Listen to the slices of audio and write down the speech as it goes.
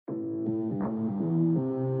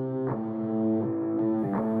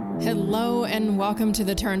Hello and welcome to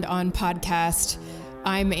the Turned On podcast.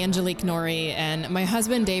 I'm Angelique Norrie, and my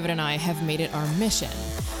husband David and I have made it our mission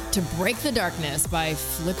to break the darkness by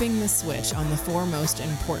flipping the switch on the four most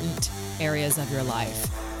important areas of your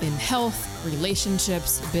life: in health,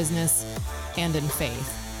 relationships, business, and in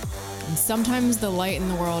faith. And sometimes the light in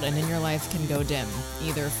the world and in your life can go dim,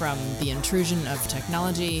 either from the intrusion of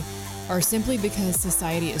technology or simply because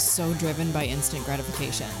society is so driven by instant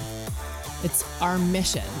gratification. It's our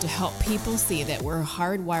mission to help people see that we're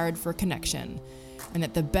hardwired for connection and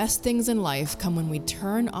that the best things in life come when we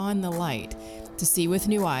turn on the light to see with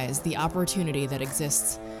new eyes the opportunity that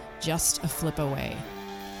exists just a flip away.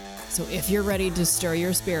 So if you're ready to stir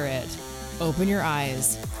your spirit, open your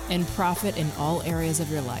eyes, and profit in all areas of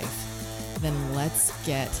your life, then let's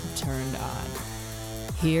get turned on.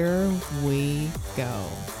 Here we go.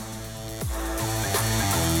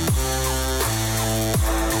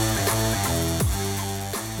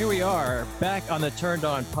 Here we are back on the Turned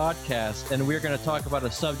On podcast, and we're going to talk about a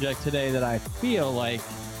subject today that I feel like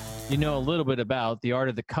you know a little bit about, the art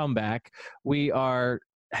of the comeback. We are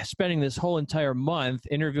spending this whole entire month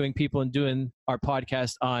interviewing people and doing our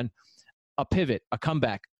podcast on a pivot, a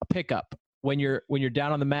comeback, a pickup. When you're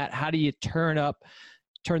down on the mat, how do you turn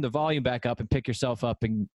the volume back up and pick yourself up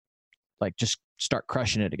and like just start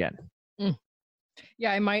crushing it again?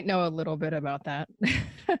 Yeah, I might know a little bit about that.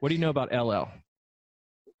 What do you know about LL?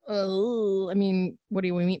 I mean, what do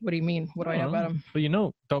you mean? What do you mean? What do I know about him?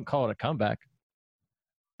 Well, don't call it a comeback.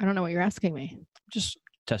 I don't know what you're asking me. Just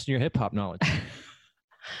testing your hip hop knowledge.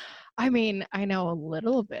 I mean, I know a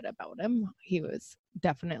little bit about him. He was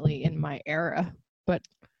definitely in my era, but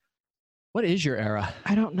What is your era?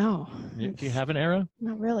 I don't know. Do you have an era?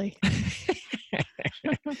 Not really.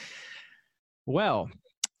 Well,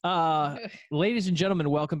 ladies and gentlemen,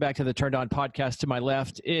 welcome back to the Turned On podcast. To my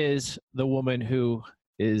left is the woman who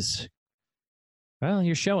is, well,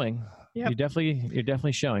 you're showing. Yep. You're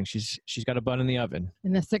definitely showing. She's got a bun in the oven.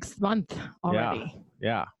 In the 6th month already.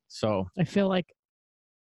 Yeah. So I feel like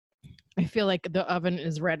the oven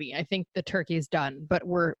is ready. I think the turkey's done, but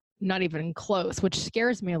we're not even close, which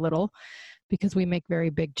scares me a little because we make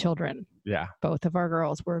very big children. yeah. Both of our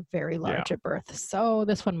girls were very large at birth. So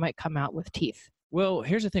this one might come out with teeth. Well,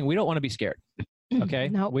 here's the thing. We don't want to be scared. Okay.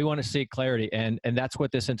 No. We want to seek clarity. And that's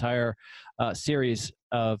what this entire series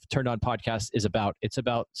of Turned On podcast is about. It's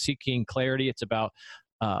about seeking clarity. It's about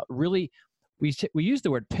really, we use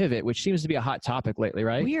the word pivot, which seems to be a hot topic lately,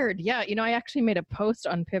 right? Weird. Yeah. I actually made a post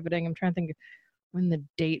on pivoting. I'm trying to think when the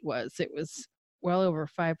date was. It was well over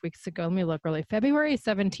 5 weeks ago. Let me look really. February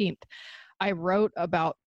 17th. I wrote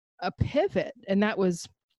about a pivot, and that was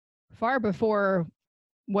far before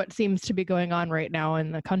what seems to be going on right now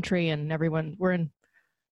in the country and everyone.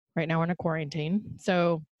 Right now we're in a quarantine.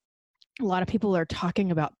 So a lot of people are talking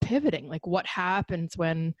about pivoting, like what happens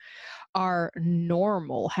when our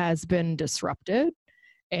normal has been disrupted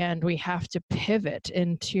and we have to pivot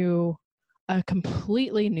into a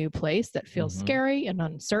completely new place that feels scary and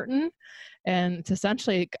uncertain. And it's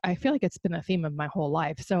essentially, I feel like it's been a theme of my whole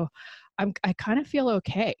life. So I kind of feel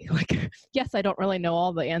okay. Like, yes, I don't really know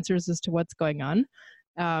all the answers as to what's going on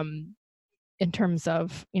in terms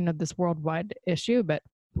of, this worldwide issue, but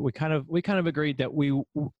we kind of agreed that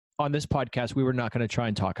on this podcast, we were not going to try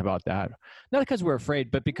and talk about that. Not because we're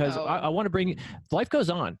afraid, but because I want to bring, life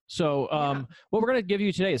goes on. So what we're going to give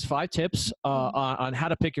you today is 5 tips on how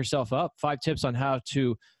to pick yourself up, 5 tips on how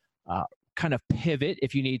to kind of pivot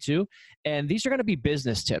if you need to. And these are going to be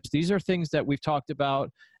business tips. These are things that we've talked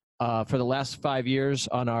about for the last 5 years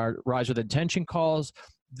on our Rise with Intention calls.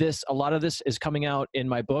 A lot of this is coming out in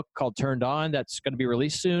my book called Turned On. That's going to be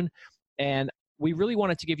released soon. And we really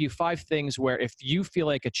wanted to give you 5 things where if you feel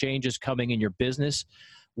like a change is coming in your business,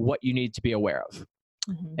 what you need to be aware of.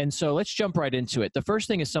 And so let's jump right into it. The first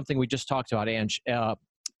thing is something we just talked about, Ange,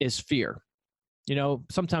 is fear.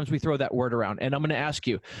 Sometimes we throw that word around. And I'm going to ask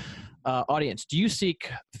you, audience, do you seek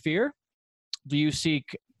fear? Do you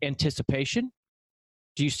seek anticipation?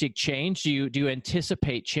 Do you seek change? Do you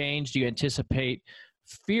anticipate change? Do you anticipate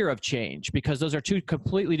fear of change? Because those are 2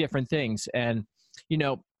 completely different things. And,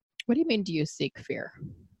 what do you mean, do you seek fear?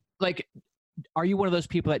 Like, are you one of those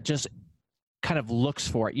people that just kind of looks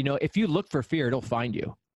for it? If you look for fear, it'll find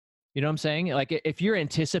you. You know what I'm saying? Like, if you're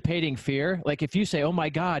anticipating fear, like if you say, oh my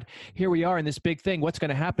God, here we are in this big thing, what's going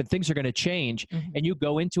to happen? Things are going to change. And you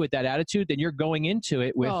go into it, that attitude, then you're going into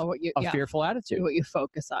it with a fearful attitude. What you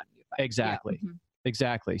focus on. Exactly. Yeah.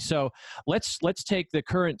 Exactly. So let's take the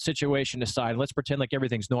current situation aside. Let's pretend like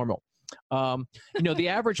everything's normal. The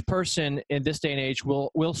average person in this day and age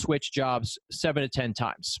will switch jobs 7 to 10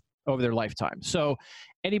 times. over their lifetime. So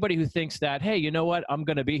anybody who thinks that, hey, you know what, I'm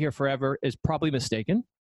going to be here forever is probably mistaken.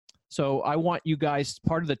 So I want you guys,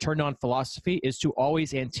 part of the turned on philosophy is to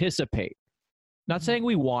always anticipate. Not saying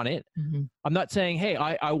we want it. Mm-hmm. I'm not saying, hey,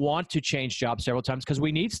 I want to change jobs several times, because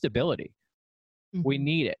we need stability. Mm-hmm. We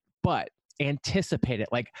need it, but anticipate it.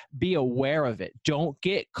 Like, be aware of it. Don't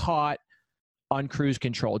get caught on cruise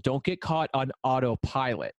control. Don't get caught on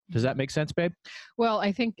autopilot. Does that make sense, babe? Well,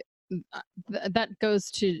 I think that goes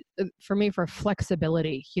to, for me, for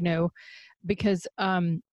flexibility, because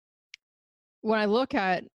when I look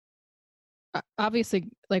at, obviously,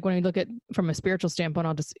 like when we look at from a spiritual standpoint,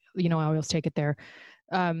 I'll just, I always take it there.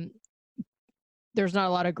 There's not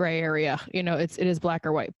a lot of gray area, it is black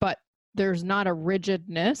or white, but there's not a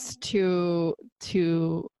rigidness to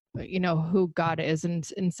who God is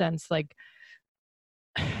in sense, like,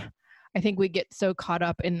 I think we get so caught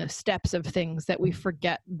up in the steps of things that we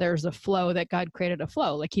forget there's a flow, that God created a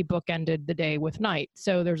flow. Like, he bookended the day with night.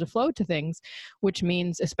 So there's a flow to things, which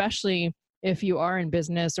means, especially if you are in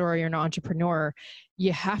business or you're an entrepreneur,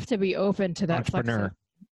 you have to be open to that flexibility.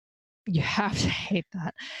 You have to hate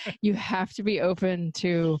that. You have to be open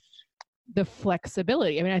to the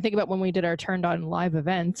flexibility. I mean, I think about when we did our Turned On live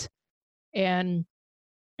event, and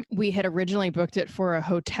we had originally booked it for a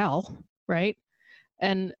hotel, right?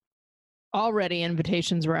 And already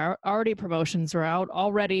invitations were out, already promotions were out,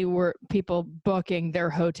 already were people booking their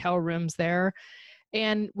hotel rooms there.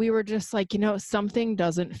 And we were just like, something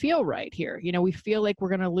doesn't feel right here. We feel like we're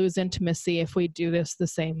going to lose intimacy if we do this the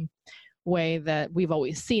same way that we've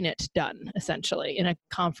always seen it done, essentially, in a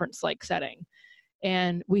conference-like setting.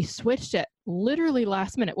 And we switched it literally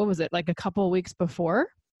last minute. What was it, like a couple of weeks before?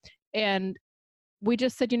 And we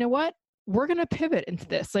just said, you know what? We're going to pivot into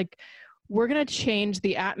this. Like, we're going to change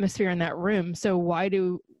the atmosphere in that room. So why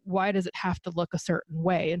does it have to look a certain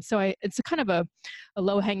way? And so it's a kind of a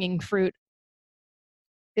low-hanging fruit.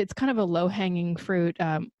 It's kind of a low-hanging fruit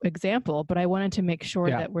example, but I wanted to make sure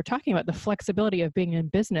that we're talking about the flexibility of being in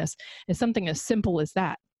business is something as simple as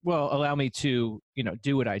that. Well, allow me to,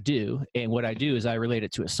 do what I do. And what I do is I relate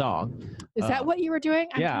it to a song. Is that what you were doing?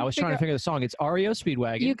 I was trying to figure out the song. It's REO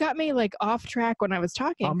Speedwagon. You got me like off track when I was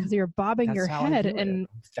talking because you were bobbing your head. And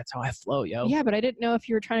that's how I flow, yo. Yeah, but I didn't know if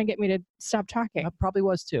you were trying to get me to stop talking. I probably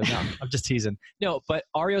was too. No, I'm just teasing. No, but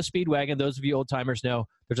REO Speedwagon, those of you old timers know,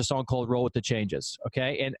 there's a song called Roll with the Changes.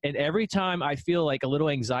 Okay. And every time I feel like a little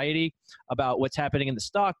anxiety about what's happening in the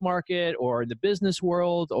stock market or in the business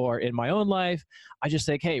world or in my own life, I just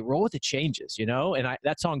think, hey, roll with the changes, and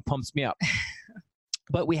that song pumps me up.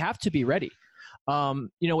 But we have to be ready.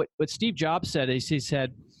 What Steve Jobs said is he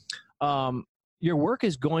said, your work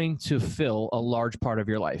is going to fill a large part of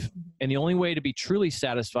your life. And the only way to be truly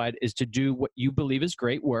satisfied is to do what you believe is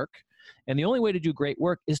great work. And the only way to do great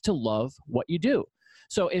work is to love what you do.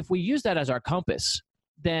 So if we use that as our compass,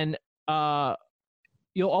 then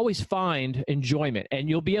you'll always find enjoyment, and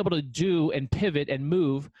you'll be able to do and pivot and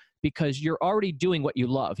move because you're already doing what you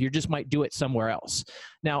love. You just might do it somewhere else.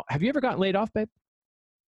 Now, have you ever gotten laid off, babe?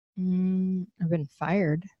 I've been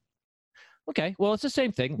fired. Okay. Well, it's the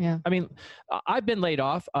same thing. Yeah. I mean, I've been laid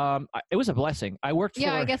off. It was a blessing. I worked for...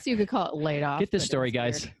 Yeah, I guess you could call it laid off. Get this story,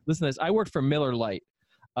 guys. Weird. Listen to this. I worked for Miller Lite,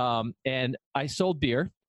 and I sold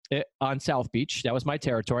beer on South Beach. That was my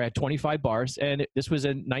territory. I had 25 bars, and this was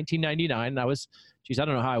in 1999. I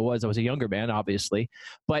don't know how I was. I was a younger man, obviously.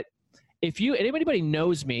 But if anybody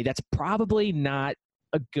knows me, that's probably not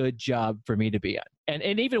a good job for me to be on.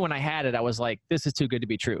 And even when I had it, I was like, this is too good to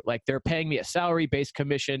be true. Like, they're paying me a salary-based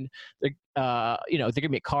commission. They're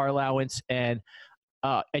giving me a car allowance, and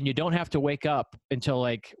you don't have to wake up until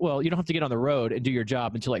you don't have to get on the road and do your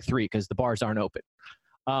job until 3 because the bars aren't open.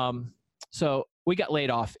 So we got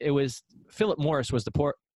laid off. It was Philip Morris was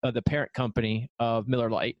the parent company of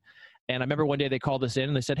Miller Lite. And I remember one day they called us in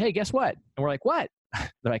and they said, hey, guess what? And we're like, what?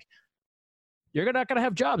 They're like, you're not going to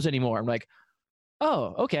have jobs anymore. I'm like,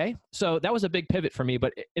 oh, okay. So that was a big pivot for me,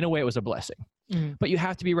 but in a way it was a blessing. Mm-hmm. But you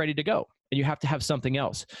have to be ready to go, and you have to have something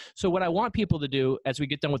else. So what I want people to do as we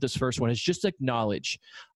get done with this first one is just acknowledge.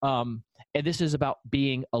 And this is about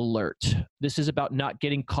being alert. This is about not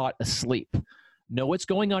getting caught asleep. Know what's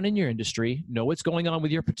going on in your industry, know what's going on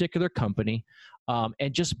with your particular company,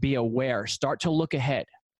 and just be aware. Start to look ahead.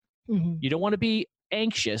 Mm-hmm. You don't want to be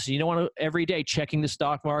anxious. You don't want to every day checking the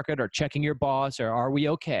stock market or checking your boss or are we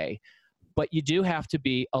okay? But you do have to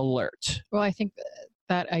be alert. Well, I think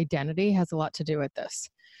that identity has a lot to do with this.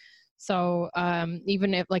 So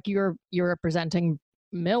even if you're representing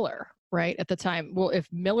Miller, right, at the time, well, if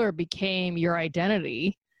Miller became your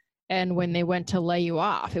identity, and when they went to lay you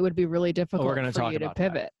off, it would be really difficult for you to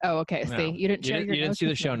pivot. That. Oh, okay. No. See, you didn't share your notes. You didn't see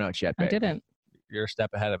the show notes yet, babe. I didn't. You're a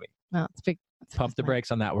step ahead of me. No, it's big. Pump the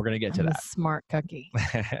brakes on that. We're going to get to I'm that. a smart cookie.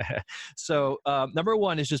 So number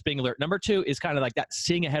one is just being alert. Number two is kind of like that,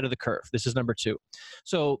 seeing ahead of the curve. This is number two.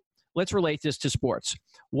 So let's relate this to sports.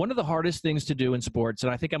 One of the hardest things to do in sports,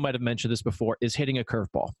 and I think I might have mentioned this before, is hitting a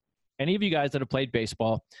curveball. Any of you guys that have played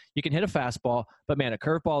baseball, you can hit a fastball, but man, a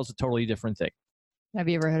curveball is a totally different thing. Have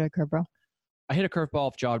you ever hit a curveball? I hit a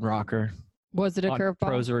curveball with John Rocker. Was it a curveball?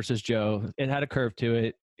 Pros versus Joe. It had a curve to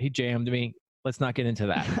it. He jammed me. Let's not get into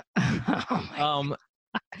that.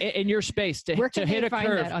 In your space, to hit a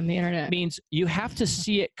curve that on the internet? Means you have to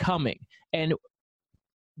see it coming. And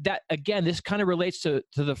that, again, this kind of relates to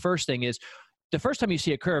the first thing is the first time you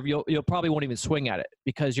see a curve, you'll probably won't even swing at it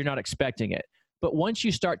because you're not expecting it. But once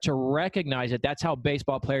you start to recognize it, that's how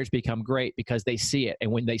baseball players become great, because they see it.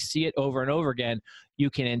 And when they see it over and over again, you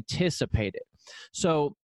can anticipate it.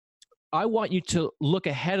 So I want you to look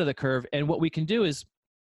ahead of the curve. And what we can do is,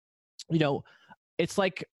 it's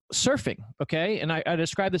like surfing, okay? And I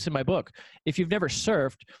describe this in my book. If you've never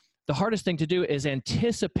surfed, the hardest thing to do is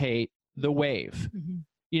anticipate the wave.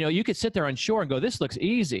 Mm-hmm. You could sit there on shore and go, this looks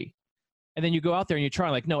easy. And then you go out there and you try,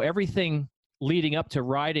 like, no, everything leading up to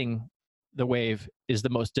riding the wave is the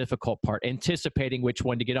most difficult part. Anticipating which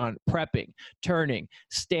one to get on, prepping, turning,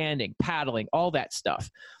 standing, paddling, all that stuff.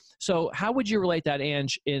 So how would you relate that,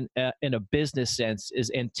 Ange, in a business sense,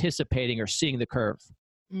 is anticipating or seeing the curve?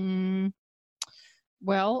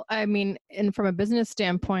 Well, I mean, and from a business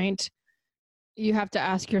standpoint, you have to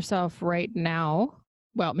ask yourself right now,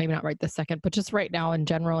 well, maybe not right this second, but just right now in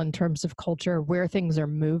general, in terms of culture, where things are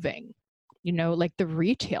moving. Like the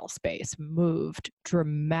retail space moved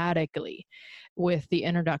dramatically with the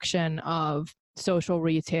introduction of social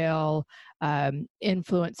retail,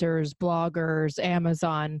 influencers, bloggers,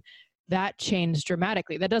 Amazon. That changed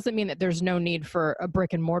dramatically. That doesn't mean that there's no need for a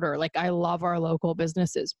brick and mortar. Like, I love our local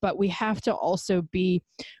businesses, but we have to also be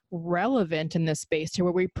relevant in this space to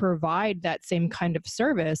where we provide that same kind of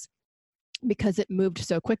service, because it moved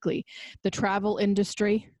so quickly. The travel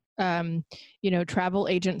industry, travel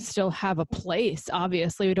agents still have a place.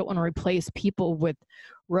 Obviously, we don't want to replace people with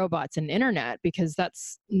robots and internet, because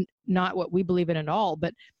that's not what we believe in at all.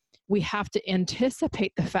 But we have to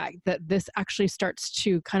anticipate the fact that this actually starts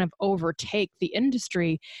to kind of overtake the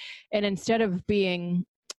industry. And instead of being,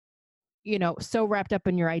 so wrapped up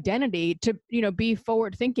in your identity, to, be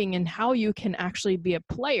forward thinking in how you can actually be a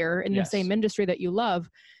player in the same industry that you love,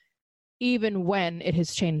 even when it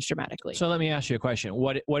has changed dramatically. So let me ask you a question.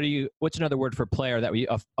 What's another word for player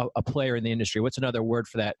a player in the industry? What's another word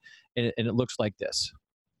for that? And it looks like this.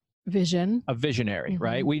 Vision. A visionary, mm-hmm.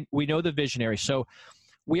 Right? We know the visionary. So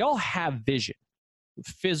we all have vision,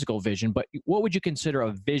 physical vision, but what would you consider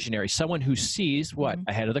a visionary? Someone who sees what? Mm-hmm.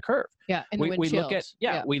 Ahead of the curve. Yeah. And we look at,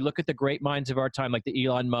 we look at the great minds of our time, like the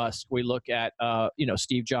Elon Musk. We look at,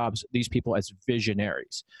 Steve Jobs, these people as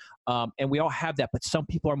visionaries. And we all have that, but some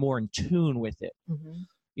people are more in tune with it,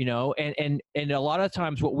 mm-hmm. And a lot of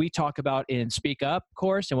times what we talk about in Speak Up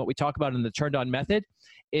course and what we talk about in the Turned On method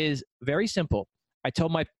is very simple. I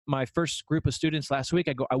told my first group of students last week,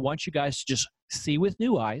 I want you guys to just see with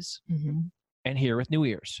new eyes, mm-hmm. and hear with new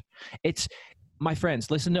ears. It's, my friends,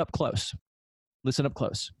 listen up close. Listen up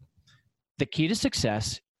close. The key to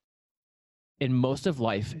success in most of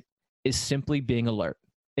life is simply being alert,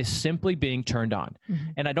 is simply being turned on.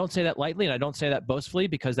 Mm-hmm. And I don't say that lightly, and I don't say that boastfully,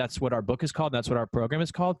 because that's what our book is called. And that's what our program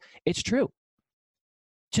is called. It's true.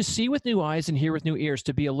 To see with new eyes and hear with new ears,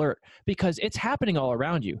 to be alert, because it's happening all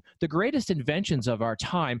around you. The greatest inventions of our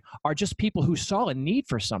time are just people who saw a need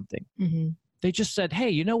for something. Mm-hmm. They just said, hey,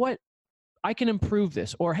 you know what? I can improve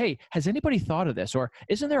this. Or, hey, has anybody thought of this? Or,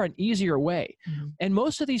 isn't there an easier way? Mm-hmm. And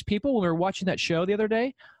most of these people, when we were watching that show the other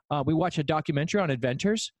day, we watched a documentary on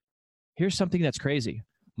inventors. Here's something that's crazy.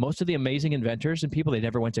 Most of the amazing inventors and people, they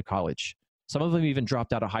never went to college. Some of them even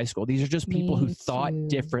dropped out of high school. These are just people who thought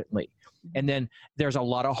differently. And then there's a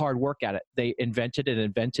lot of hard work at it. They invented and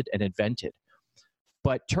invented and invented.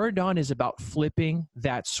 But Turned On is about flipping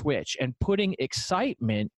that switch and putting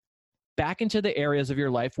excitement back into the areas of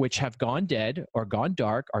your life which have gone dead or gone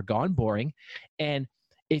dark or gone boring. And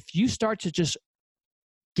if you start to just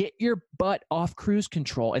get your butt off cruise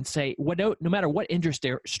control and say, no matter what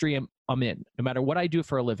industry I'm in, no matter what I do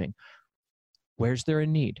for a living, where's there a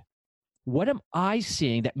need? What am I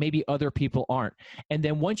seeing that maybe other people aren't? And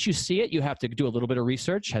then once you see it, you have to do a little bit of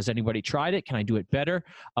research. Has anybody tried it? Can I do it better?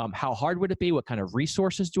 How hard would it be? What kind of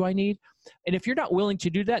resources do I need? And if you're not willing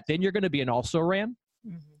to do that, then you're going to be an also-ran.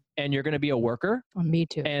 Mm-hmm. And you're going to be a worker. Oh, me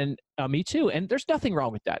too. And me too. And there's nothing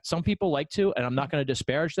wrong with that. Some people like to, and I'm not going to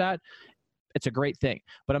disparage that. It's a great thing.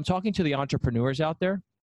 But I'm talking to the entrepreneurs out there.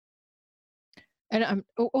 And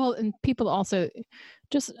well, and people also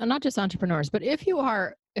just not just entrepreneurs, but if you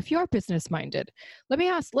are business minded,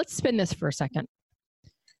 let's spin this for a second.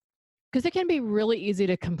 Because it can be really easy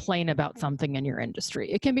to complain about something in your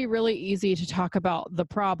industry. It can be really easy to talk about the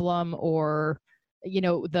problem or,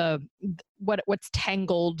 what's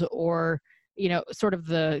tangled or, sort of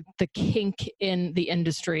the kink in the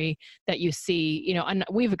industry that you see, and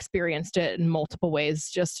we've experienced it in multiple ways,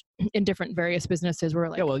 just in different various businesses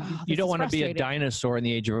where yeah, well, you don't want to be a dinosaur in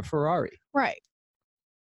the age of a Ferrari. Right.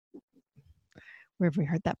 Where have we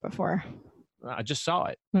heard that before? I just saw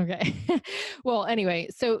it. Okay. Well, anyway,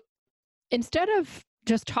 so instead of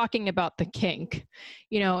just talking about the kink,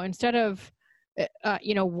 instead of,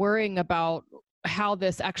 worrying about how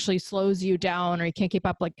this actually slows you down or you can't keep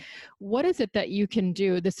up, like, what is it that you can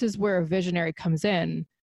do? This is where a visionary comes in.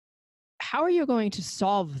 How are you going to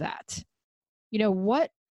solve that? What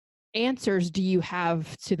answers do you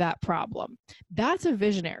have to that problem? That's a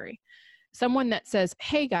visionary. Someone that says,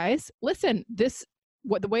 hey guys, listen,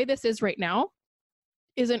 the way this is right now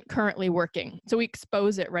isn't currently working. So we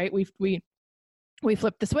expose it, right? We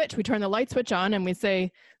flip the switch, we turn the light switch on and we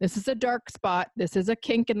say, this is a dark spot. This is a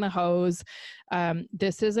kink in the hose.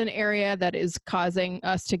 This is an area that is causing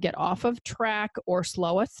us to get off of track or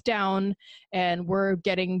slow us down. And we're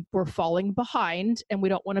falling behind and we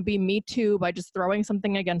don't want to be me too by just throwing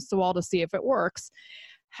something against the wall to see if it works.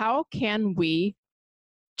 How can we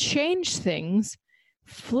change things,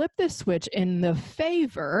 flip the switch in the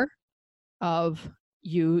favor of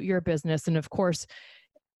you, your business, and of course,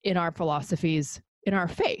 in our philosophies, in our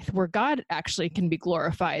faith, where God actually can be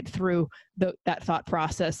glorified through that thought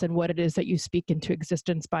process and what it is that you speak into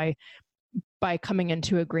existence by coming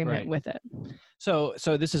into agreement with it. So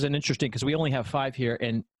this is an interesting, because we only have 5 here,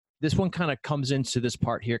 and this one kind of comes into this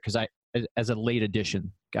part here because as a late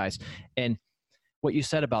addition, guys. And what you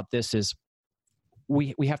said about this is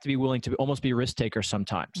we have to be willing to almost be risk takers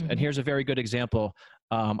sometimes. Mm-hmm. And here's a very good example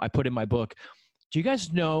I put in my book. Do you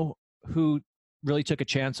guys know who really took a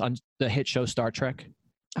chance on the hit show Star Trek?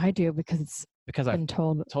 I do, because I've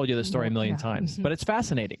told you the story a million times. Mm-hmm. But it's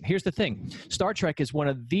fascinating. Here's the thing. Star Trek is one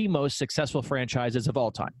of the most successful franchises of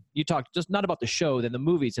all time. You talk just not about the show, then the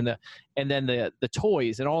movies and then the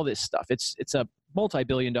toys and all this stuff. It's a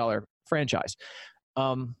multi-billion-dollar franchise.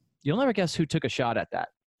 You'll never guess who took a shot at that.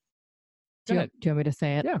 Do you want me to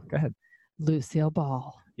say it? Yeah, go ahead. Lucille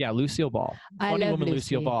Ball. Yeah, Lucille Ball. Funny woman,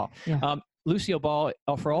 Lucille Ball. Yeah. Lucille Ball,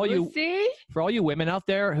 for all you women out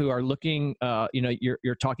there who are looking,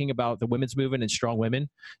 you're talking about the women's movement and strong women,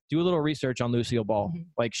 do a little research on Lucille Ball. Mm-hmm.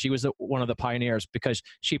 Like, she was one of the pioneers because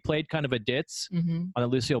she played kind of a ditz on the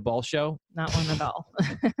Lucille Ball show. Not one at all.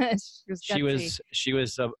 She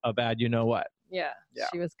was a bad, you know what? Yeah,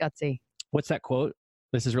 she was gutsy. What's that quote?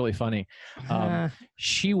 This is really funny.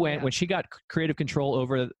 She went, when she got creative control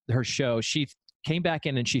over her show, she came back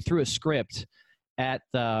in and she threw a script at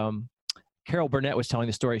Carol Burnett was telling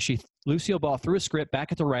the story. Lucille Ball threw a script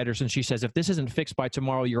back at the writers and she says, if this isn't fixed by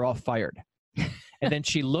tomorrow, you're all fired. And then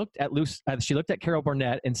she looked at Carol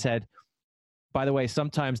Burnett and said, by the way,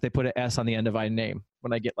 sometimes they put an S on the end of my name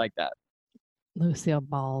when I get like that. Lucille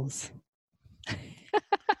Balls.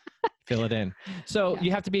 Fill it in. So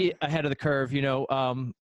you have to be ahead of the curve.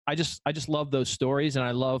 I just love those stories, and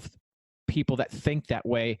I love people that think that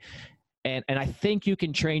way. And I think you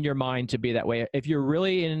can train your mind to be that way. If you're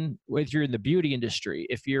in the beauty industry,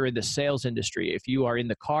 if you're in the sales industry, if you are in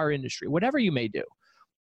the car industry, whatever you may do,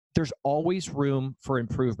 there's always room for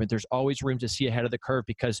improvement. There's always room to see ahead of the curve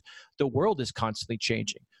because the world is constantly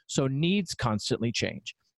changing. So needs constantly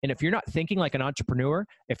change. And if you're not thinking like an entrepreneur,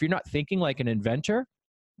 if you're not thinking like an inventor,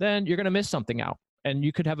 then you're going to miss something out. And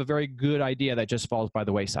you could have a very good idea that just falls by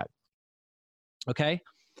the wayside. Okay?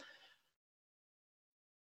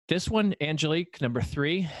 This one, Angelique, number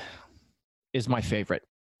 3, is my favorite.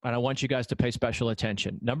 And I want you guys to pay special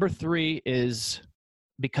attention. Number 3 is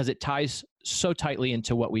because it ties so tightly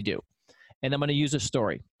into what we do. And I'm going to use a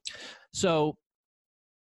story. So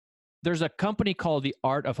there's a company called the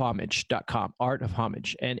artofhomage.com, Art of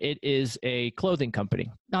Homage. And it is a clothing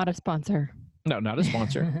company. Not a sponsor. No, not a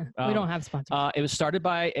sponsor. We don't have sponsors. It was started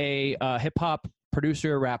by a hip-hop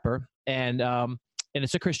producer, rapper, and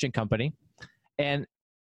it's a Christian company. And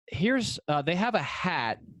here's they have a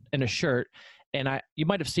hat and a shirt, and you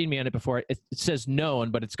might have seen me on it before. It says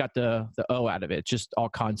known, but it's got the O out of it. It's just all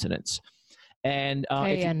consonants. And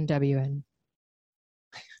KNWN.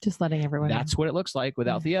 Just letting everyone know. That's what it looks like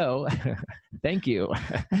without the O. Thank you.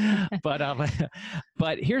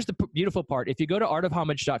 But here's the beautiful part. If you go to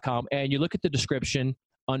artofhomage.com and you look at the description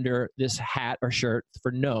under this hat or shirt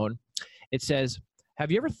for known, it says,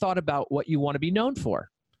 have you ever thought about what you want to be known for?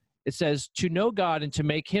 It says, to know God and to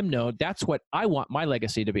make him known, that's what I want my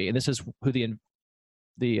legacy to be. And this is who the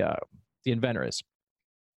inventor is.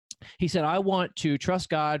 He said, I want to trust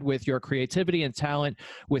God with your creativity and talent,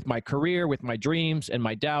 with my career, with my dreams and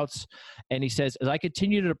my doubts. And he says, as I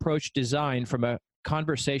continue to approach design from a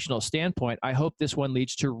conversational standpoint, I hope this one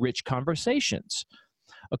leads to rich conversations.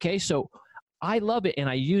 Okay, so I love it and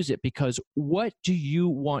I use it because what do you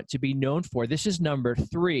want to be known for? This is number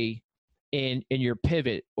 3 in your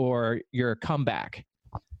pivot or your comeback.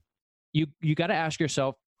 You got to ask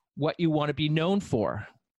yourself what you want to be known for.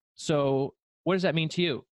 So what does that mean to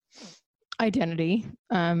you? Identity.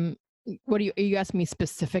 What are you asking me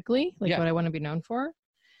specifically? Like what I want to be known for?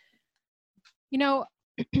 You know,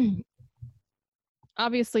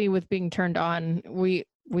 obviously with being turned on, we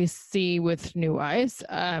see with new eyes.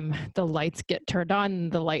 The lights get turned on,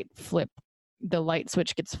 the light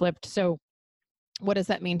switch gets flipped. So what does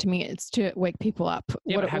that mean to me? It's to wake people up.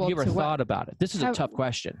 Yeah, have you ever thought about it? This is a tough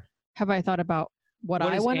question. Have I thought about what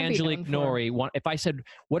I want to be known for? Angelique Norrie, if I said,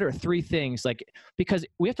 what are 3 things, like, because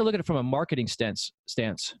we have to look at it from a marketing stance.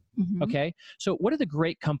 Mm-hmm. Okay. So what do the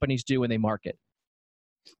great companies do when they market?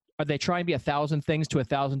 Are they trying to be 1,000 things to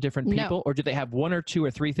 1,000 different people? No. Or do they have 1 or 2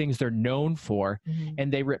 or 3 things they're known for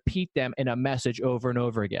and they repeat them in a message over and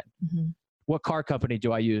over again? What car company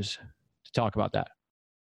do I use to talk about that?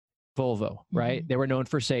 Volvo, right? They were known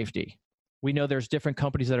for safety. We know there's different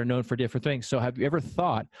companies that are known for different things. So have you ever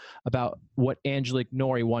thought about what Angelique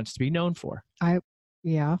Norrie wants to be known for? I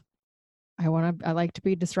like to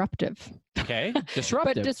be disruptive. Okay.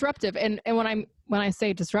 Disruptive. But disruptive. And when I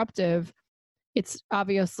say disruptive, it's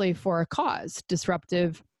obviously for a cause.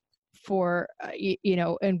 Disruptive for,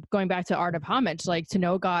 and going back to Art of Homage, like to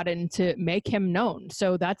know God and to make him known.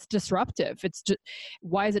 So that's disruptive. It's just,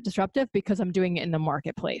 why is it disruptive? Because I'm doing it in the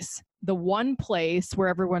marketplace. The one place where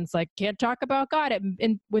everyone's like, can't talk about God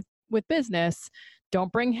with business.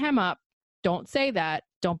 Don't bring him up. Don't say that.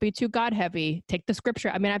 Don't be too God heavy. Take the scripture.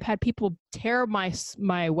 I mean, I've had people tear my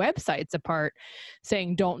websites apart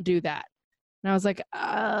saying, don't do that. And I was like,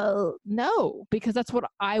 no, because that's what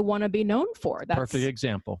I want to be known for. That's perfect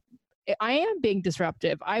example. I am being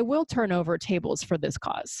disruptive. I will turn over tables for this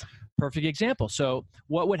cause. Perfect example. So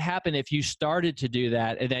what would happen if you started to do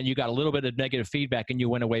that and then you got a little bit of negative feedback and you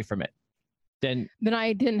went away from it? Then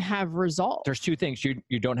I didn't have resolve. There's 2 things.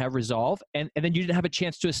 You don't have resolve and then you didn't have a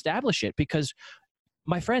chance to establish it, because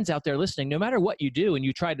my friends out there listening, no matter what you do and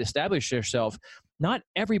you try to establish yourself, not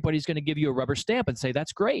everybody's going to give you a rubber stamp and say,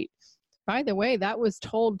 that's great. By the way, that was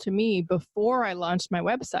told to me before I launched my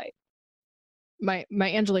website, my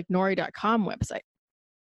AngeliqueNorrie.com website,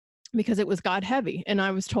 because it was God heavy. And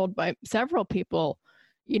I was told by several people,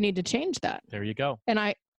 you need to change that. There you go. And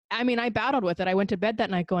I battled with it. I went to bed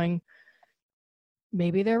that night going,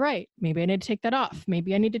 maybe they're right. Maybe I need to take that off.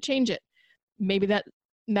 Maybe I need to change it. Maybe that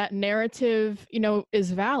narrative,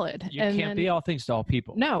 is valid. You can't be all things to all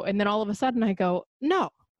people. No. And then all of a sudden I go, no,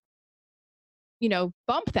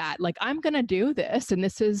 bump that. Like, I'm going to do this. And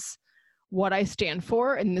this is what I stand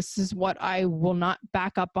for. And this is what I will not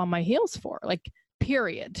back up on my heels for. Like,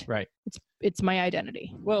 period. Right. It's my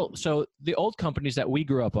identity. Well, so the old companies that we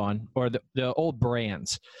grew up on, or the old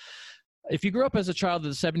brands, if you grew up as a child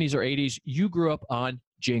of the 70s or 80s, you grew up on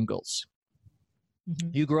jingles.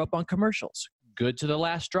 You grew up on commercials. Good to the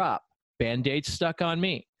last drop. Band-Aids stuck on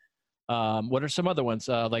me. What are some other ones?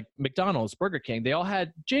 Like McDonald's, Burger King. They all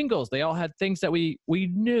had jingles. They all had things that we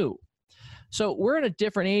knew. So we're in a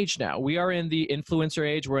different age now. We are in the influencer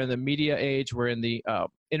age. We're in the media age. We're in the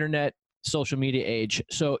internet, social media age.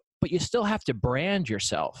 So, but you still have to brand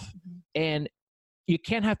yourself. And you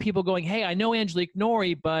can't have people going, hey, I know Angelique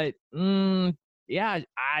Norrie, but she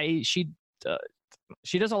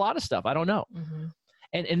does a lot of stuff. I don't know.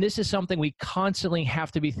 And this is something we constantly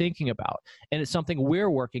have to be thinking about. And it's something we're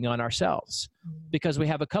working on ourselves, because we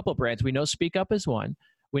have a couple brands. We know Speak Up is one.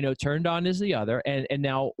 We know Turned On is the other. And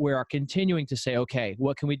now we are continuing to say, okay,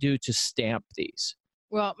 what can we do to stamp these?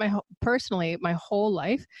 Well, personally, my whole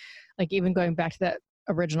life, like even going back to that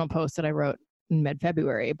original post that I wrote in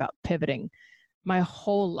mid-February about pivoting, my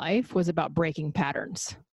whole life was about breaking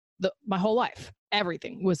patterns. My whole life,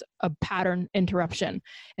 everything was a pattern interruption.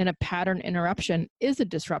 And a pattern interruption is a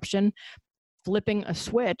disruption. Flipping a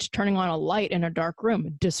switch, turning on a light in a dark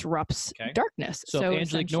room disrupts darkness. So if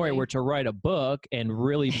Angelique Norrie were to write a book and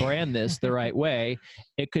really brand this the right way,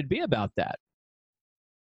 it could be about that.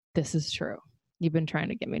 This is true. You've been trying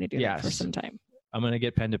to get me to do that for some time. I'm going to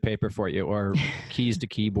get pen to paper for you, or keys to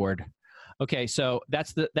keyboard. Okay, so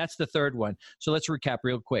that's the third one. So let's recap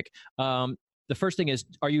real quick. The the first thing is,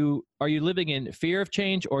 are you living in fear of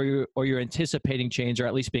change, or you're anticipating change, or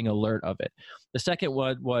at least being alert of it? The second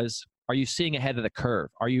one was, are you seeing ahead of the curve?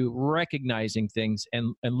 Are you recognizing things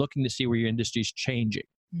and looking to see where your industry is changing?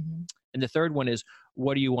 Mm-hmm. And the third one is,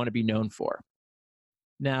 what do you want to be known for?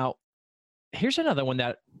 Now, here's another one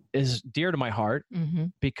that is dear to my heart, mm-hmm.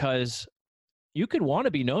 because you could want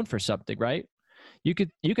to be known for something, right? You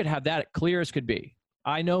could have that clear as could be.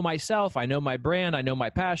 I know myself, I know my brand, I know my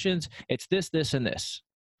passions. It's this, this, and this.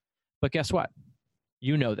 But guess what?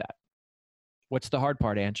 You know that. What's the hard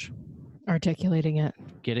part, Ange? Articulating it.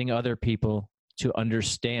 Getting other people to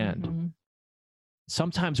understand. Mm-hmm.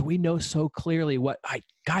 Sometimes we know so clearly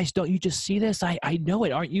guys, don't you just see this? I know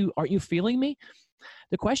it. Aren't you feeling me?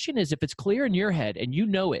 The question is, if it's clear in your head and you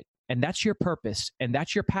know it, and that's your purpose and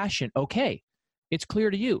that's your passion, okay, it's clear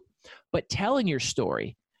to you. But telling your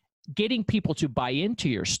story, getting people to buy into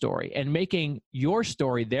your story and making your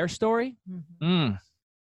story their story,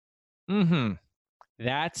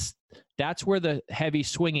 that's where the heavy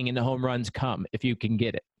swinging and the home runs come, if you can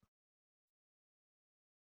get it.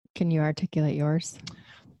 Can you articulate yours?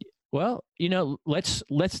 Well, let's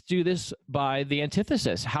do this by the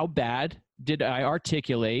antithesis. How bad did I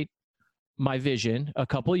articulate my vision a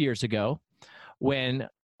couple of years ago when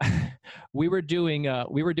we were doing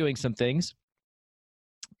some things?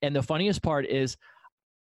 And the funniest part is,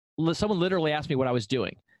 someone literally asked me what I was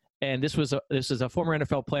doing. And this is a former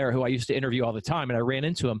NFL player who I used to interview all the time, and I ran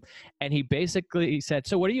into him, and he basically said,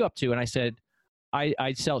 "So what are you up to?" And I said,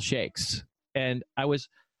 I sell shakes. And I was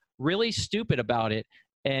really stupid about it,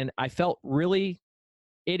 and I felt really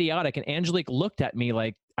idiotic. And Angelique looked at me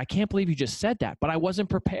like, "I can't believe you just said that," but I wasn't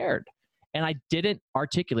prepared, and I didn't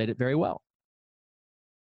articulate it very well.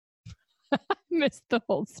 I missed the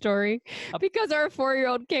whole story because our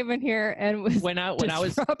 4-year-old came in here and was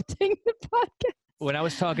disrupting the podcast. When I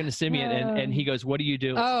was talking to Simeon and he goes, "What do you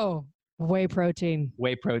do?" Oh, whey protein.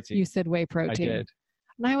 Whey protein. You said whey protein. I did.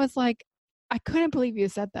 And I was like, I couldn't believe you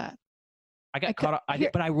said that. I got caught up,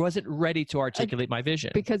 but I wasn't ready to articulate my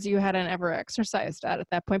vision. Because you hadn't ever exercised at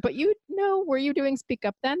that point. But were you doing Speak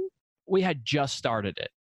Up then? We had just started it.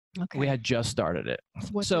 Okay. We had just started it.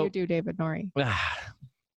 What do you do, David Norrie?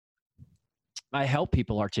 I help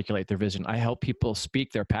people articulate their vision. I help people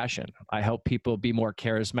speak their passion. I help people be more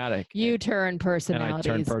charismatic. You turn personalities,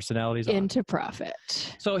 and I turn personalities into profit.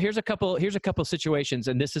 So here's a couple situations,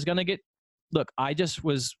 and this is going to get. Look, I just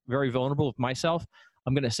was very vulnerable with myself.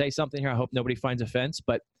 I'm going to say something here. I hope nobody finds offense,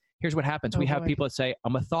 but here's what happens. We have people that say,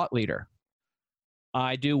 "I'm a thought leader.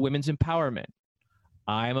 I do women's empowerment.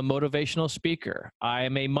 I am a motivational speaker. I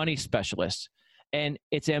am a money specialist," and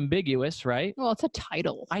it's ambiguous, right? Well, it's a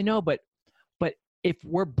title. I know, but if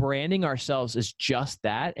we're branding ourselves as just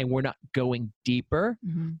that and we're not going deeper,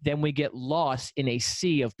 then we get lost in a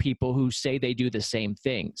sea of people who say they do the same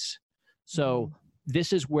things. So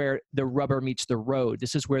this is where the rubber meets the road.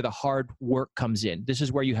 This is where the hard work comes in. This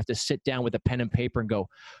is where you have to sit down with a pen and paper and go,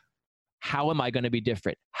 how am I going to be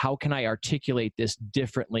different? How can I articulate this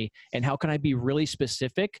differently? And how can I be really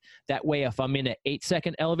specific? That way, if I'm in an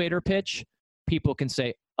 8-second elevator pitch, people can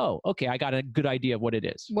say, "Oh, okay, I got a good idea of what it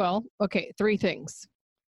is." Well, okay, 3 things.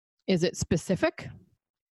 Is it specific?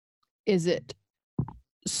 Is it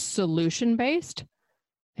solution-based?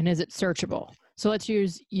 And is it searchable? So let's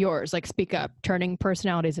use yours, like Speak Up, turning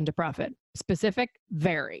personalities into profit. Specific,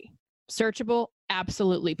 very. Searchable,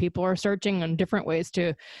 absolutely. People are searching on different ways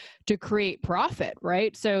to create profit,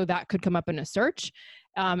 right? So that could come up in a search.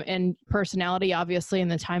 And personality, obviously, in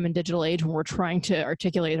the time and digital age when we're trying to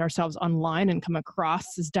articulate ourselves online and come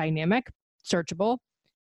across as dynamic, searchable.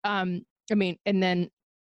 And then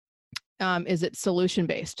is it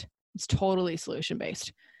solution-based? It's totally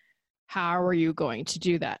solution-based. How are you going to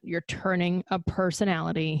do that? You're turning a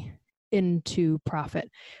personality into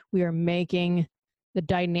profit. We are making the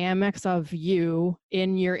dynamics of you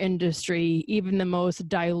in your industry, even the most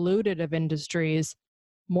diluted of industries,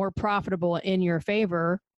 more profitable in your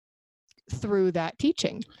favor through that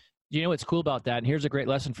teaching. You know what's cool about that? And here's a great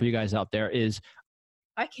lesson for you guys out there is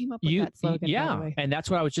I came up with that slogan. Yeah. And that's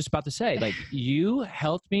what I was just about to say. Like, you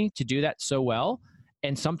helped me to do that so well.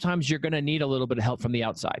 And sometimes you're going to need a little bit of help from the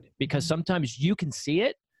outside, because sometimes you can see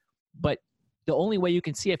it, but the only way you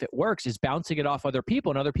can see if it works is bouncing it off other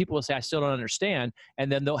people. And other people will say, "I still don't understand."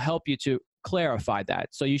 And then they'll help you to clarify that.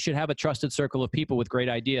 So you should have a trusted circle of people with great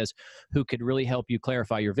ideas who could really help you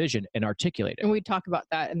clarify your vision and articulate it. And we talk about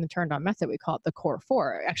that in the Turned On method. We call it the core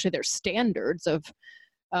 4. Actually, there's standards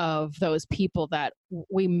of those people that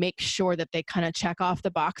we make sure that they kind of check off the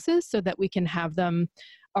boxes so that we can have them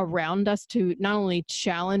around us to not only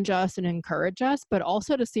challenge us and encourage us, but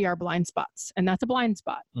also to see our blind spots. And that's a blind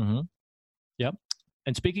spot. Yep.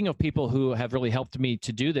 And speaking of people who have really helped me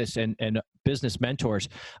to do this and business mentors,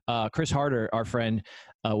 Chris Harder, our friend,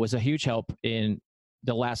 was a huge help in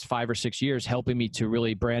the last 5 or 6 years, helping me to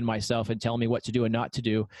really brand myself and tell me what to do and not to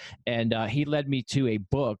do. And he led me to a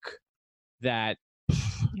book that,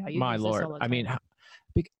 my Lord, I mean,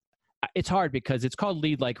 it's hard because it's called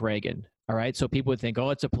Lead Like Reagan. All right. So people would think,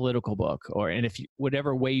 oh, it's a political book, and if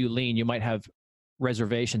whatever way you lean, you might have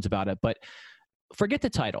reservations about it, but forget the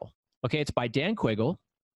title. Okay. It's by Dan Quiggle.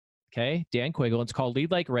 Okay. Dan Quiggle. It's called Lead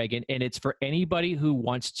Like Reagan. And it's for anybody who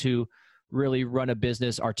wants to really run a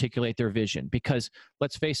business, articulate their vision, because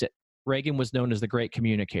let's face it, Reagan was known as the great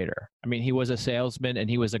communicator. I mean, he was a salesman and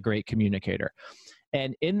he was a great communicator.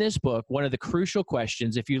 And in this book, one of the crucial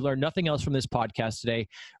questions, if you learn nothing else from this podcast today,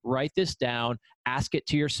 write this down, ask it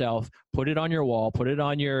to yourself, put it on your wall, put it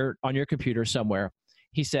on your computer somewhere.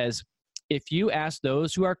 He says, if you ask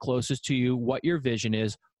those who are closest to you what your vision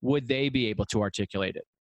is, would they be able to articulate it?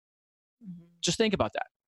 Mm-hmm. Just think about that.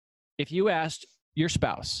 If you asked your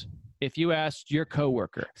spouse, if you asked your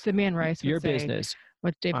coworker, Simeon Rice, your business,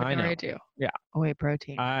 what David Norrie do? Yeah, whey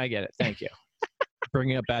protein. I get it. Thank you.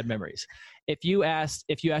 Bringing up bad memories. If you asked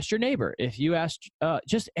your neighbor, if you asked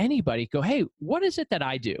just anybody, go, hey, what is it that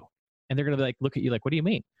I do? And they're going to be like, look at you like, what do you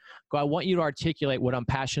mean? Go, I want you to articulate what I'm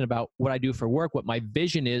passionate about, what I do for work, what my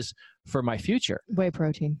vision is for my future. Whey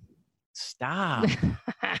protein. Stop.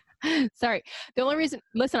 Sorry. The only reason,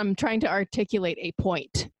 listen, I'm trying to articulate a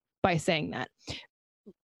point by saying that.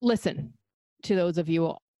 Listen to those of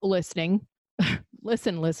you listening.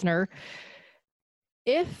 Listen, listener.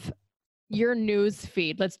 If your news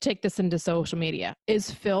feed, let's take this into social media,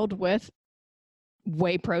 is filled with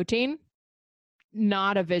whey protein,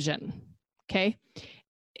 not a vision. Okay.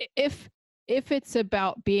 If it's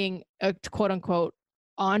about being a quote unquote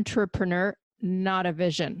entrepreneur, not a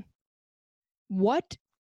vision. What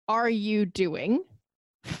are you doing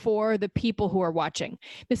for the people who are watching?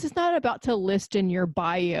 This is not about to list in your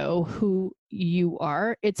bio who you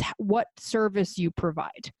are. It's what service you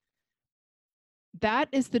provide. That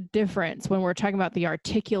is the difference when we're talking about the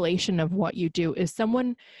articulation of what you do. Is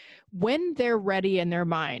someone, when they're ready in their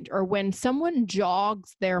mind, or when someone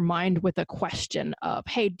jogs their mind with a question of,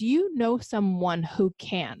 hey, do you know someone who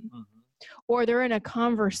can? Mm-hmm. Or they're in a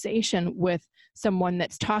conversation with someone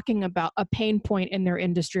that's talking about a pain point in their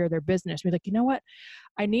industry or their business. We're like, you know what?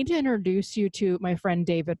 I need to introduce you to my friend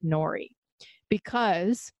David Norrie,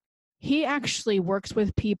 because he actually works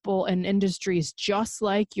with people in industries just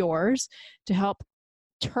like yours to help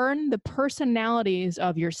turn the personalities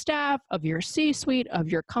of your staff, of your C-suite, of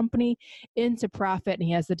your company into profit. And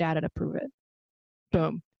he has the data to prove it.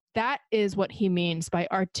 Boom. That is what he means by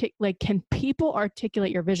can people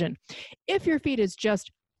articulate your vision? If your feed is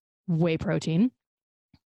just whey protein,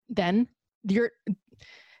 then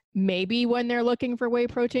maybe when they're looking for whey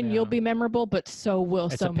protein, you'll be memorable, but so will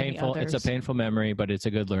so many others. It's a painful memory, but it's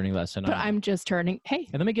a good learning lesson. But I'm just turning, hey.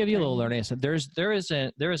 And let me give you a little learning lesson. There is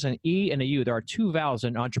an E and a U. There are two vowels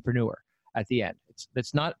in entrepreneur at the end.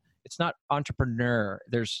 It's not entrepreneur.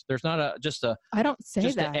 There's not just a. I don't say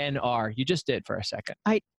just that. An NR. You just did for a second.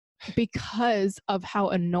 Because of how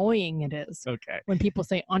annoying it is. Okay. When people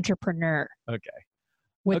say entrepreneur. Okay.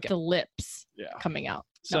 With the lips coming out.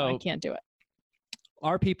 No, I can't do it.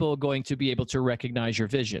 Are people going to be able to recognize your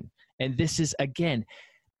vision? And this is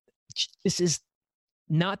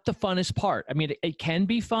not the funnest part. I mean, it can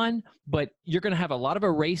be fun, but you're going to have a lot of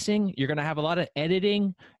erasing. You're going to have a lot of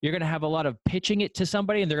editing. You're going to have a lot of pitching it to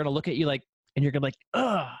somebody, and they're going to look at you like, and you're going to be like,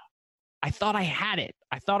 ugh, I thought I had it.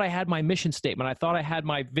 I thought I had my mission statement. I thought I had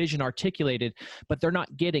my vision articulated, but they're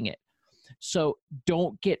not getting it. So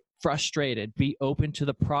don't get frustrated. Be open to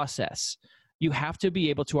the process. You have to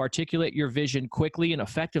be able to articulate your vision quickly and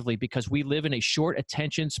effectively, because we live in a short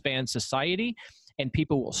attention span society, and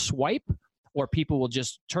people will swipe, or people will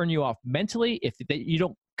just turn you off mentally if you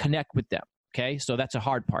don't connect with them. Okay. So that's a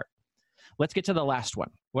hard part. Let's get to the last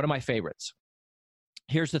one. One of my favorites.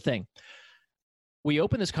 Here's the thing. We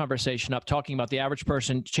open this conversation up talking about the average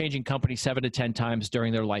person changing company 7 to 10 times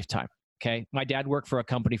during their lifetime. Okay. My dad worked for a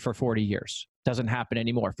company for 40 years. Doesn't happen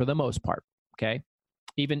anymore for the most part. Okay.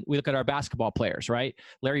 Even we look at our basketball players, right?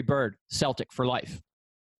 Larry Bird, Celtic for life.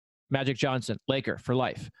 Magic Johnson, Laker for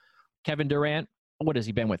life. Kevin Durant, what has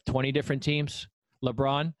he been with? 20 different teams.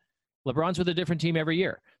 LeBron's with a different team every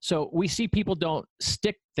year. So we see people don't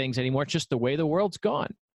stick things anymore. It's just the way the world's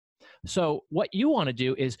gone. So what you want to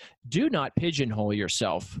do is do not pigeonhole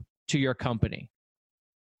yourself to your company.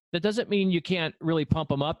 That doesn't mean you can't really pump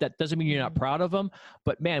them up. That doesn't mean you're not proud of them.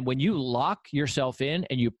 But man, when you lock yourself in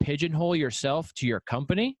and you pigeonhole yourself to your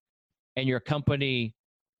company, and your company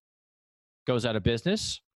goes out of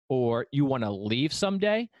business, or you want to leave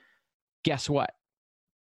someday, guess what?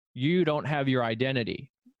 You don't have your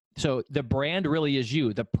identity. So the brand really is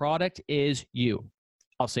you. The product is you.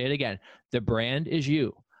 I'll say it again. The brand is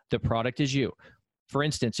you. The product is you. For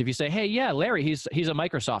instance, if you say, hey, yeah, Larry, he's a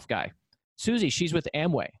Microsoft guy. Susie, she's with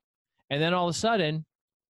Amway. And then all of a sudden,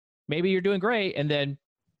 maybe you're doing great, and then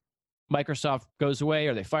Microsoft goes away,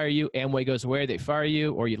 or they fire you. Amway goes away, they fire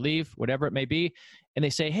you, or you leave, whatever it may be. And they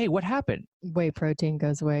say, hey, what happened? Whey protein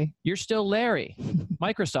goes away. You're still Larry,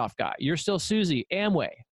 Microsoft guy. You're still Susie, Amway,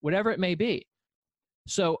 whatever it may be.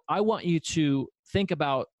 So I want you to think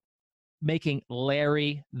about making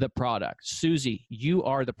Larry the product. Susie, you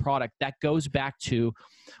are the product. That goes back to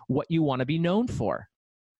what you want to be known for,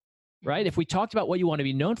 right? If we talked about what you want to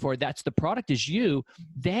be known for, that's the product is you,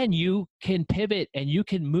 then you can pivot and you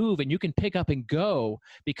can move and you can pick up and go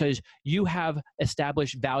because you have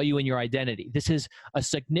established value in your identity. This is a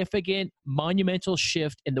significant, monumental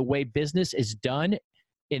shift in the way business is done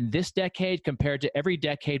in this decade compared to every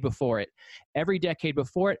decade before it. Every decade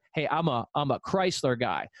before it, hey, I'm a Chrysler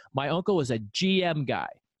guy. My uncle was a GM guy.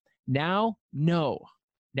 Now, no.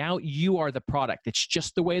 Now you are the product. It's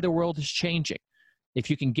just the way the world is changing. If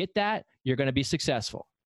you can get that, you're going to be successful.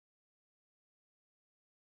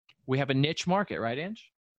 We have a niche market, right,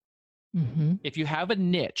 Ange? Mm-hmm. If you have a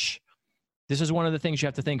niche, this is one of the things you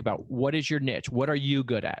have to think about. What is your niche? What are you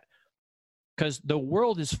good at? Because the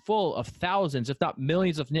world is full of thousands, if not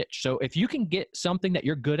millions of niche. So if you can get something that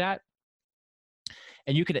you're good at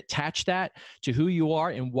and you can attach that to who you are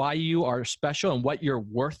and why you are special and what your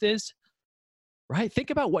worth is, right?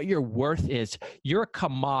 Think about what your worth is. You're a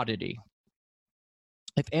commodity.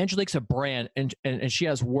 If Angelique's a brand and she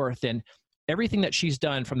has worth, and everything that she's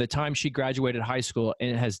done from the time she graduated high school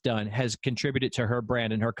and has contributed to her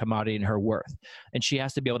brand and her commodity and her worth. And she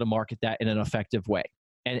has to be able to market that in an effective way.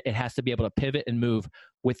 And it has to be able to pivot and move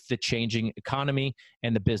with the changing economy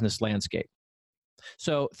and the business landscape.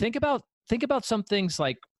 So think about some things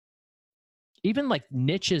like even like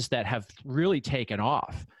niches that have really taken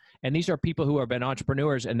off. And these are people who have been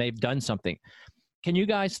entrepreneurs and they've done something. Can you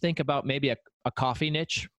guys think about maybe a coffee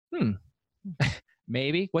niche?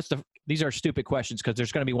 Maybe. These are stupid questions because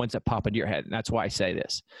there's going to be ones that pop into your head. And that's why I say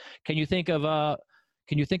this. Can you think of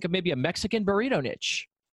maybe a Mexican burrito niche?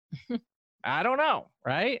 I don't know,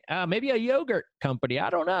 right? Maybe a yogurt company.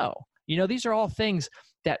 I don't know. These are all things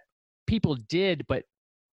that people did, but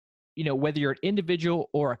whether you're an individual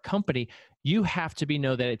or a company, you have to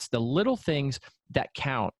know that it's the little things that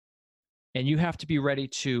count. And you have to be ready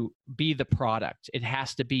to be the product. It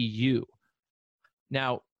has to be you.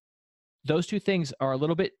 Now, those two things are a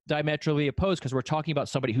little bit diametrically opposed because we're talking about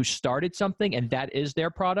somebody who started something and that is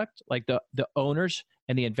their product, like the owners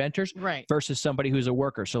and the inventors, right, versus somebody who's a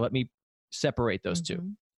worker. So let me separate those two.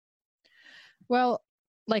 Well,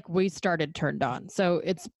 like we started Turned On. So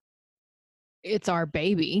it's our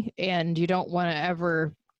baby and you don't want to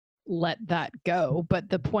ever let that go. But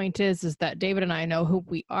the point is that David and I know who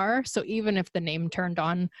we are. So even if the name Turned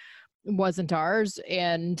On wasn't ours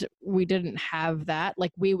and we didn't have that,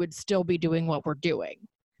 like we would still be doing what we're doing.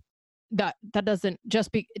 That doesn't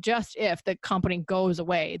just if the company goes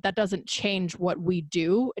away, that doesn't change what we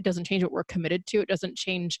do. It doesn't change what we're committed to. It doesn't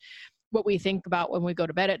change what we think about when we go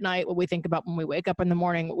to bed at night, what we think about when we wake up in the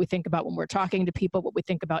morning, what we think about when we're talking to people, what we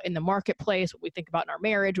think about in the marketplace, what we think about in our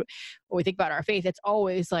marriage, what we think about in our faith. It's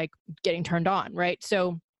always like getting turned on, right?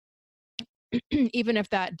 So even if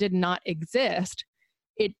that did not exist,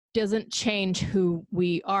 it doesn't change who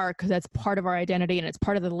we are because that's part of our identity and it's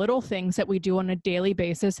part of the little things that we do on a daily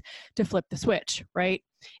basis to flip the switch, right?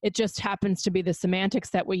 It just happens to be the semantics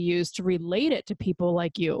that we use to relate it to people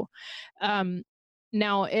like you.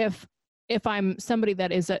 Now, if I'm somebody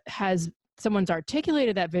that someone's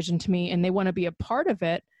articulated that vision to me and they want to be a part of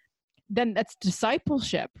it, then that's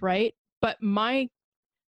discipleship, right? But my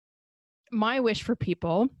wish for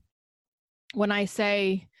people, when I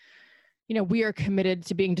say, we are committed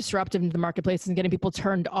to being disruptive in the marketplace and getting people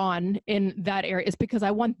turned on in that area, is because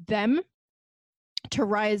I want them to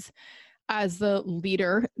rise as the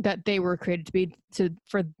leader that they were created to be,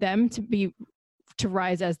 for them to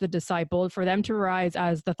rise as the disciple, for them to rise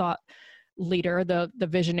as the thought leader, the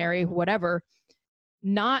visionary, whatever,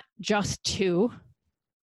 not just to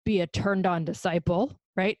be a turned on disciple,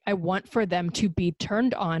 right? I want for them to be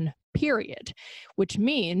turned on, period, which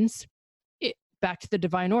means back to the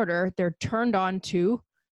divine order, they're turned on to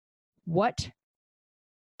what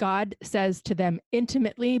God says to them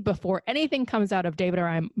intimately before anything comes out of David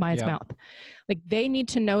or my mouth. Like they need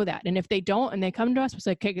to know that. And if they don't, and they come to us, it's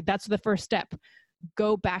like, okay, that's the first step.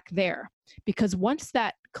 go back there. Because once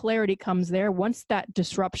that clarity comes there, once that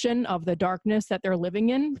disruption of the darkness that they're living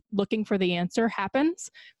in, looking for the answer happens,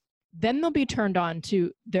 then they'll be turned on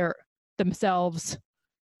to themselves,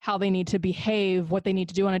 how they need to behave, what they need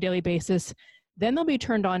to do on a daily basis. Then they'll be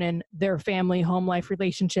turned on in their family, home life,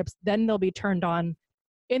 relationships. Then they'll be turned on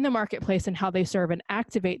in the marketplace and how they serve and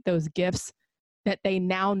activate those gifts that they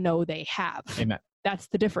now know they have. Amen. That's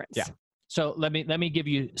the difference. Yeah. So let me give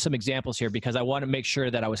you some examples here, because I want to make sure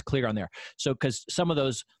that I was clear on there. So, because some of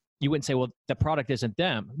those, you wouldn't say, well, the product isn't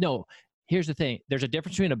them. No, here's the thing. There's a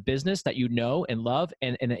difference between a business that you know and love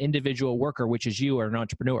and an individual worker, which is you or an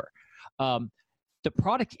entrepreneur. The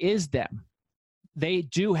product is them. They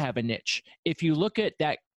do have a niche. If you look at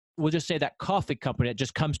that, we'll just say that coffee company that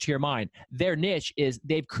just comes to your mind, their niche is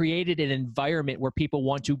they've created an environment where people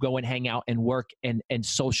want to go and hang out and work and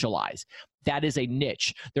socialize. That is a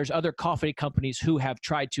niche. There's other coffee companies who have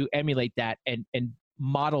tried to emulate that and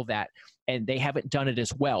model that, and they haven't done it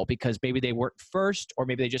as well because maybe they weren't first, or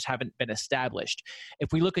maybe they just haven't been established.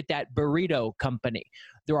 If we look at that burrito company,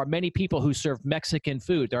 there are many people who serve Mexican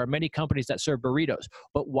food. There are many companies that serve burritos,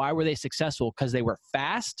 but why were they successful? Because they were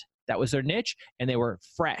fast. That was their niche. And they were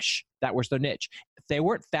fresh. That was their niche. If they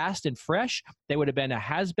weren't fast and fresh, they would have been a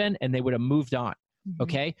has-been and they would have moved on. Mm-hmm.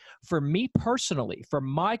 Okay. For me personally, for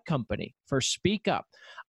my company, for Speak Up,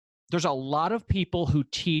 there's a lot of people who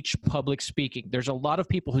teach public speaking. There's a lot of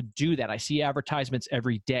people who do that. I see advertisements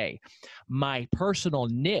every day. My personal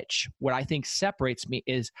niche, what I think separates me,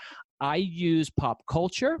 is I use pop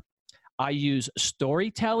culture, I use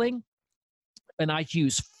storytelling, and I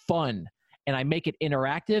use fun. And I make it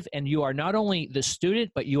interactive, and you are not only the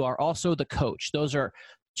student, but you are also the coach. Those are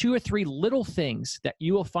 2 or 3 little things that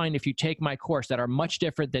you will find if you take my course that are much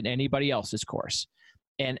different than anybody else's course.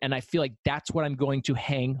 And I feel like that's what I'm going to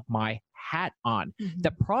hang my hat on. Mm-hmm.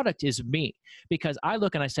 The product is me, because I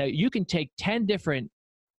look and I say, you can take 10 different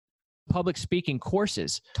public speaking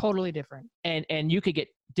courses. Totally different. And you could get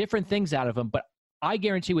different things out of them, but I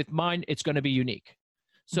guarantee with mine, it's going to be unique.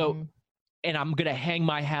 So, mm-hmm. And I'm going to hang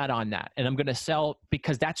my hat on that, and I'm going to sell,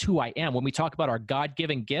 because that's who I am. When we talk about our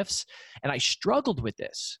God-given gifts, and I struggled with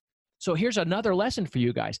this. So here's another lesson for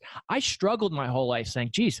you guys. I struggled my whole life saying,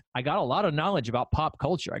 geez, I got a lot of knowledge about pop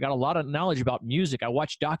culture. I got a lot of knowledge about music. I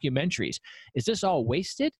watch documentaries. Is this all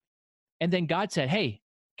wasted? And then God said, hey,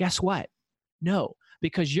 guess what? No,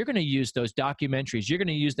 because you're going to use those documentaries. You're going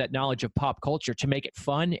to use that knowledge of pop culture to make it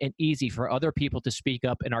fun and easy for other people to speak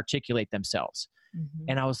up and articulate themselves. Mm-hmm.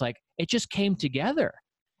 And I was like, it just came together.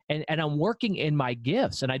 And I'm working in my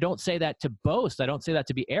gifts. And I don't say that to boast. I don't say that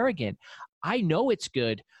to be arrogant. I know it's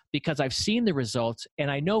good because I've seen the results,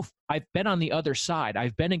 and I know I've been on the other side.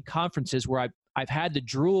 I've been in conferences where I've had the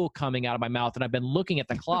drool coming out of my mouth, and I've been looking at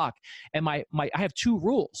the clock. And I have 2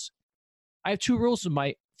 rules. I have 2 rules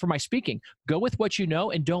for my speaking. Go with what you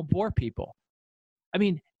know and don't bore people. I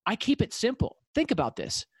mean, I keep it simple. Think about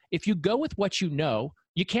this. If you go with what you know,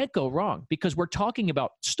 you can't go wrong, because we're talking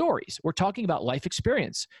about stories. We're talking about life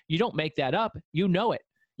experience. You don't make that up. You know it.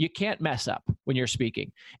 You can't mess up when you're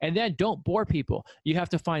speaking. And then don't bore people. You have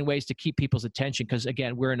to find ways to keep people's attention, because,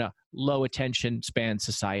 again, we're in a low attention span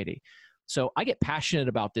society. So I get passionate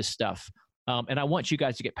about this stuff, and I want you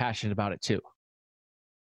guys to get passionate about it too.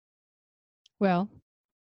 Well,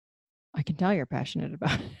 I can tell you're passionate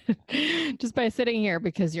about it just by sitting here,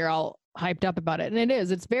 because you're all hyped up about it. And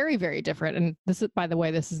it's very, very different. And this is, by the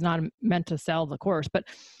way, this is not meant to sell the course, but,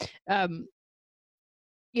 and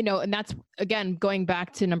that's, again, going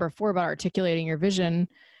back to number 4 about articulating your vision.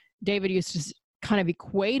 David used to kind of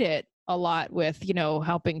equate it a lot with,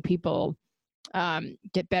 helping people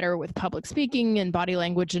get better with public speaking and body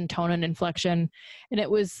language and tone and inflection. And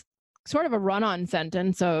it was sort of a run-on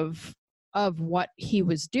sentence of what he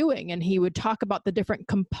was doing. And he would talk about the different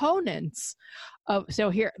components so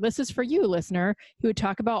here, this is for you, listener. He would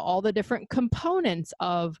talk about all the different components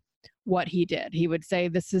of what he did. He would say,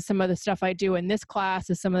 this is some of the stuff I do in this class,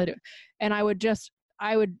 is some of the, and I would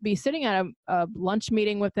be sitting at a lunch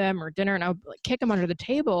meeting with them or dinner, and I would kick him under the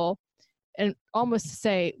table and almost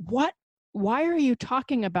say, why are you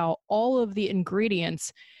talking about all of the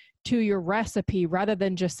ingredients to your recipe rather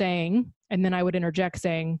than just saying, and then I would interject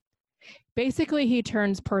saying, basically, he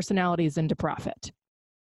turns personalities into profit.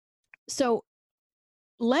 So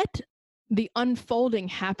let the unfolding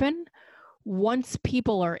happen once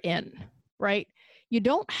people are in, right? You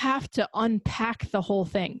don't have to unpack the whole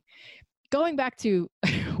thing. Going back to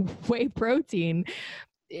whey protein,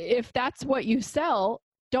 if that's what you sell,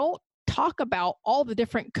 don't talk about all the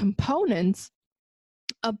different components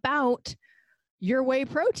about your whey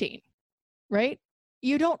protein, right?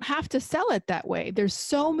 You don't have to sell it that way. There's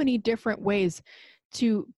so many different ways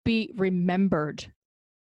to be remembered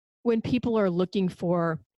when people are looking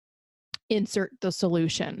for insert the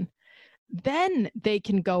solution. Then they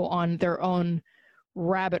can go on their own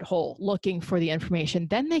rabbit hole looking for the information.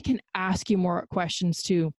 Then they can ask you more questions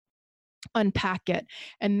to unpack it.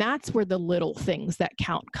 And that's where the little things that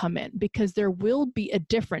count come in, because there will be a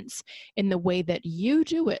difference in the way that you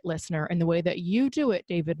do it, listener, and the way that you do it,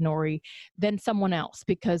 David Norrie, than someone else,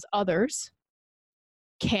 because others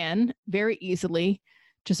can very easily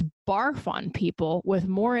just barf on people with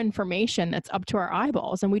more information that's up to our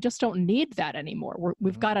eyeballs. And we just don't need that anymore.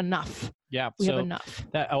 We've got enough. Yeah. We have enough.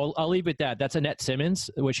 I'll leave it at that. That's Annette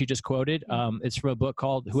Simmons, which she just quoted. It's from a book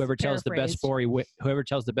called Whoever Tells the Best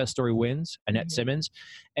Story Wins, Annette Simmons.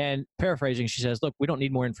 And paraphrasing, she says, look, we don't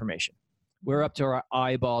need more information. We're up to our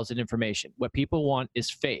eyeballs in information. What people want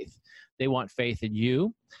is faith. They want faith in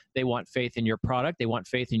you. They want faith in your product. They want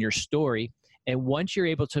faith in your story. And once you're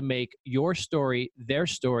able to make your story their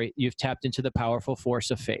story, you've tapped into the powerful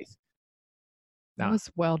force of faith. Now, that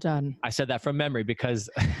was well done. I said that from memory because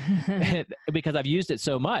I've used it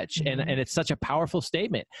so much, and it's such a powerful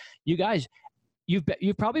statement. You guys,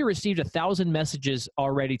 you've probably received 1,000 messages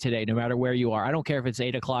already today, no matter where you are. I don't care if it's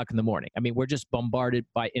 8 o'clock in the morning. I mean, we're just bombarded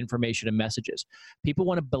by information and messages. People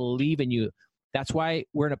want to believe in you. That's why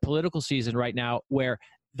we're in a political season right now where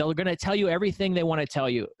they're going to tell you everything they want to tell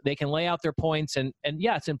you. They can lay out their points, and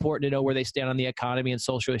yeah, it's important to know where they stand on the economy and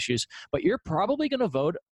social issues, but you're probably going to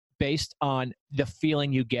vote based on the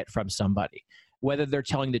feeling you get from somebody, whether they're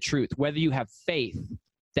telling the truth, whether you have faith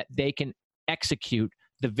that they can execute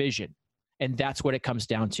the vision. And that's what it comes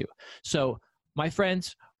down to. So, my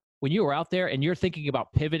friends, when you are out there and you're thinking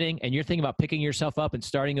about pivoting and you're thinking about picking yourself up and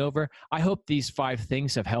starting over, I hope these 5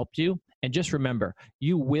 things have helped you. And just remember,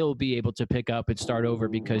 you will be able to pick up and start over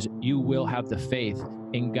because you will have the faith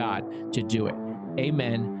in God to do it.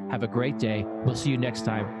 Amen. Have a great day. We'll see you next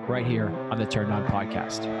time right here on the Turned On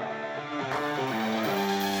Podcast.